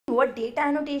What data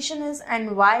annotation is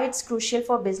and why it's crucial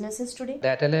for businesses today?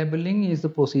 Data labeling is the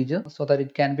procedure so that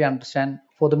it can be understood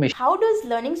for the machine. How does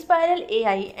LearningSpiral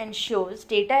AI ensures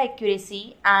data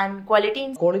accuracy and quality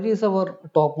in Quality is our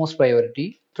topmost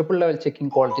priority. Triple level checking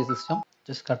quality system.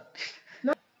 Just cut.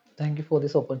 Thank you for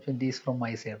this opportunities from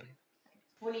my side.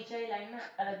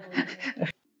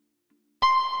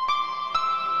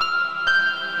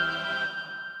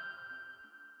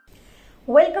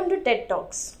 Welcome to TED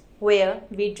Talks, where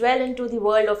we dwell into the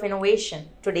world of innovation.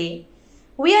 Today,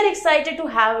 we are excited to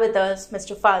have with us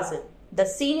Mr. Fazil, the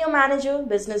Senior Manager,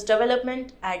 Business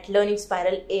Development at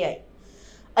LearningSpiral AI,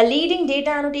 a leading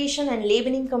data annotation and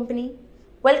labeling company.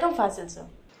 Welcome, Fazil, sir.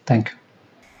 Thank you.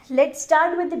 Let's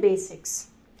start with the basics.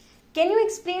 Can you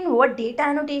explain what data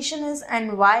annotation is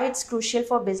and why it's crucial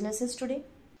for businesses today?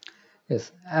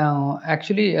 Yes.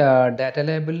 Data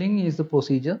labeling is the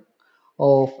procedure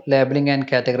of labeling and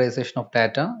categorization of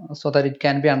data so that it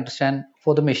can be understood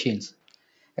for the machines.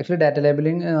 Actually, data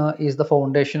labeling is the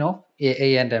foundation of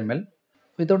AI and ML.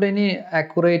 Without any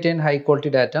accurate and high quality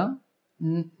data,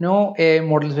 no AI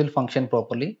models will function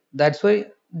properly. That's why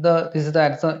that's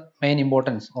the main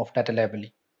importance of data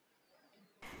labeling.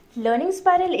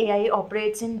 LearningSpiral AI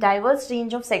operates in diverse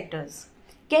range of sectors.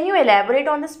 Can you elaborate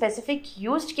on the specific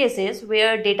used cases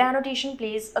where data annotation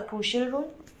plays a crucial role?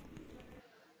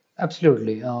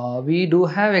 Absolutely. We do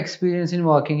have experience in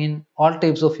working in all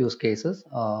types of use cases.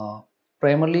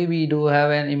 Primarily, we do have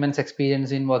an immense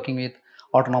experience in working with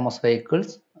autonomous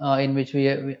vehicles, in which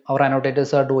our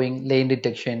annotators are doing lane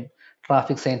detection,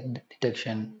 traffic sign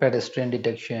detection, pedestrian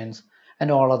detections, and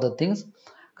all other things.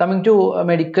 Coming to a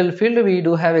medical field, we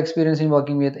do have experience in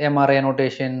working with MRI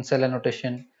annotation, cell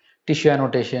annotation, tissue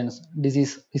annotations,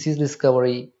 disease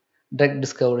discovery, drug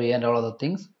discovery, and all other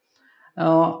things.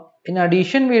 In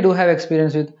addition, we do have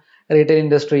experience with retail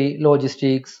industry,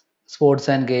 logistics, sports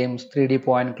and games, 3D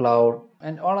point cloud,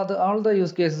 and all the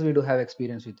use cases we do have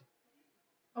experience with.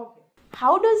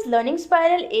 How does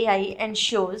LearningSpiral AI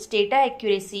ensures data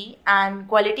accuracy and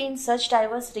quality in such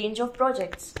diverse range of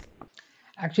projects?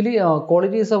 Actually,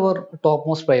 quality is our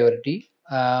topmost priority.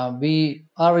 We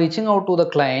are reaching out to the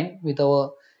client with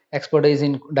our expertise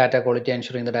in data quality,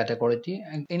 ensuring the data quality.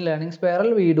 And in Learning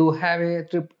Spiral, we do have a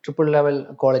triple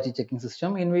level quality checking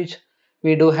system in which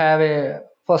we do have a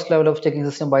first level of checking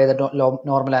system by the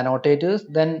normal annotators.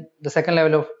 Then the second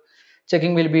level of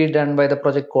checking will be done by the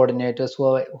project coordinators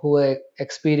who are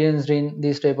experienced in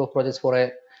these type of projects for a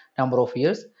number of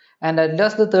years. And at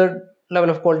last, the third level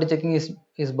of quality checking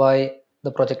is by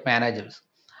the project managers,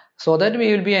 so that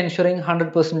we will be ensuring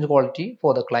 100% quality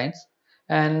for the clients.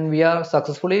 And we are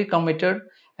successfully committed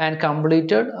and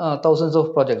completed thousands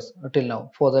of projects till now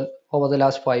for the over the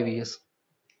last 5 years.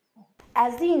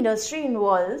 As the industry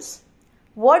evolves,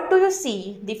 what do you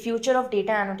see the future of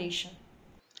data annotation?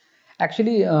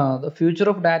 Actually, the future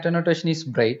of data annotation is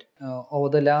bright. Over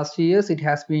the last years, it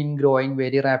has been growing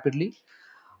very rapidly.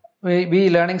 We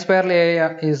Learning Spiral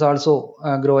AI is also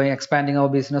growing, expanding our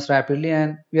business rapidly,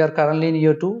 and we are currently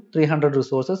near to 300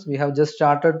 resources. We have just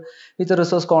started with a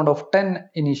resource count of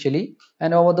 10 initially,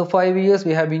 and over the 5 years,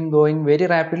 we have been growing very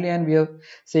rapidly, and we are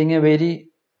seeing a very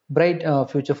bright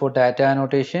future for data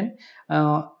annotation.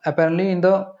 Apparently, in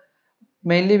the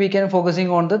mainly we can focusing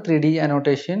on the 3D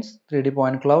annotations, 3D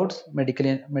point clouds,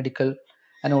 medical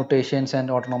annotations,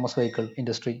 and autonomous vehicle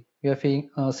industry. We are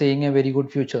seeing a very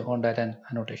good future on data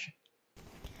annotation.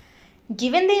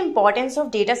 Given the importance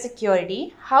of data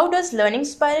security, how does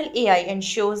LearningSpiral AI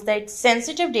ensures that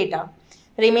sensitive data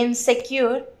remains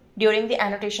secure during the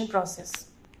annotation process?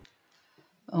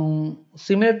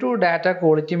 Similar to data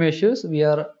quality measures, we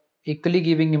are equally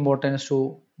giving importance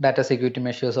to data security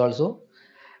measures also.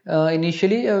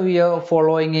 Initially, we are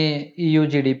following a EU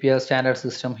GDPR standard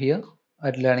system here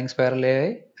at Learning Spiral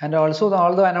AI, and also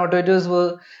all the annotators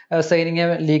were signing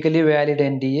a legally valid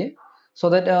NDA, so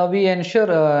that we ensure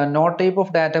no type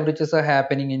of data breaches are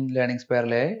happening in Learning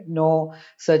Spiral AI. No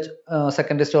such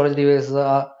secondary storage devices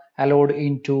are allowed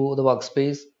into the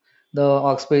workspace. The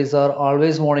workspace are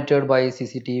always monitored by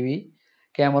CCTV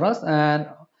cameras, and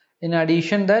in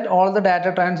addition that all the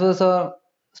data transfers are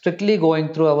strictly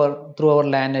going through our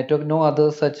LAN network. No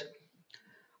other such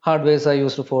hardwares are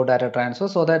used for data transfer,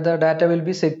 so that the data will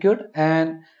be secured.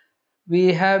 And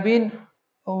we have been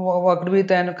worked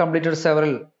with and completed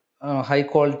several high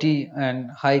quality and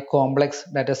high complex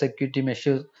data security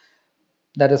needed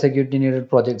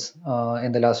projects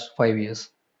in the last 5 years.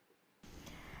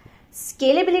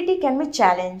 Scalability can be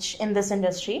challenged in this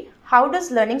industry. How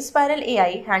does LearningSpiral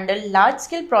AI handle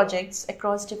large-scale projects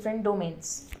across different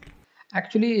domains?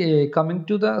 Actually, coming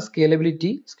to the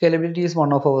scalability is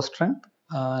one of our strength.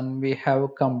 and we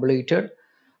have completed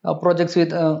projects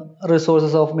with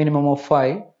resources of minimum of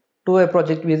 5 to a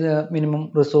project with a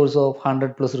minimum resource of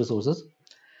 100 plus resources.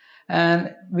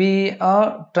 And we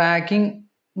are tracking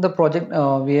the project.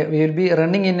 We will be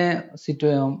running in a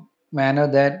manner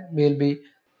that we will be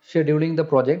scheduling the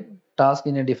project task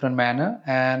in a different manner,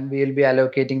 and we will be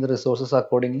allocating the resources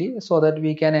accordingly so that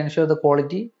we can ensure the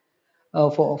quality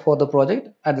for the project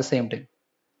at the same time.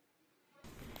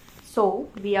 So,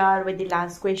 we are with the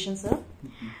last question, sir.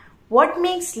 What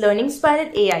makes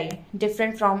LearningSpiral AI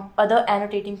different from other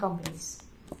annotating companies?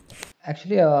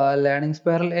 Actually,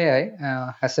 LearningSpiral AI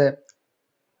has a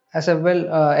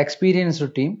well experienced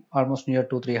team, almost near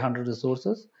to 300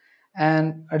 resources.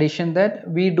 And addition that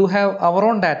we do have our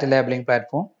own data labeling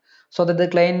platform, so that the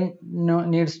client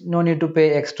needs no need to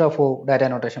pay extra for data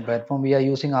annotation platform. We are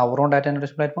using our own data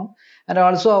annotation platform, and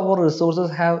also our resources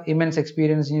have immense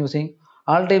experience in using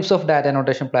all types of data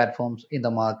annotation platforms in the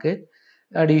market.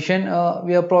 Addition,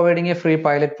 we are providing a free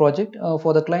pilot project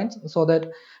for the clients, so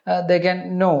that they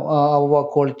can know our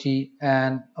work quality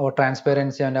and our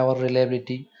transparency and our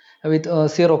reliability with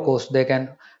zero cost. They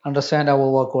can understand our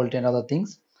work quality and other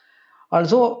things.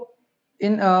 Also,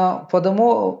 in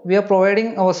furthermore, we are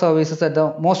providing our services at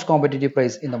the most competitive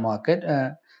price in the market.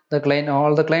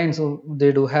 All the clients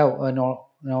they do have know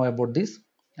about this,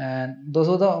 and those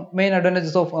are the main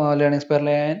advantages of LearningSpiral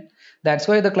AI. And that's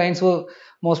why the clients were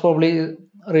most probably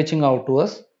reaching out to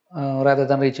us rather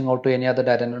than reaching out to any other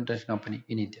data annotation company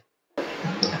in India.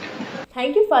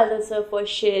 Thank you, Fazil sir, for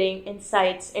sharing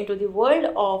insights into the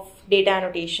world of data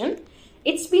annotation.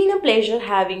 It's been a pleasure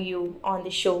having you on the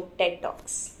show TED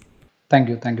Talks. Thank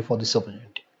you for this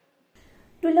opportunity.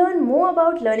 To learn more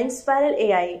about LearningSpiral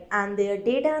AI and their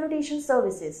data annotation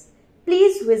services,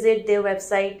 please visit their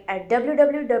website at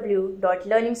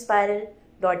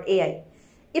www.learningspiral.ai.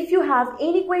 If you have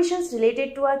any questions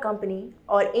related to our company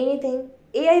or anything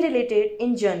AI related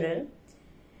in general,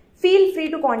 feel free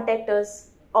to contact us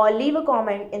or leave a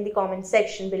comment in the comment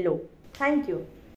section below. Thank you.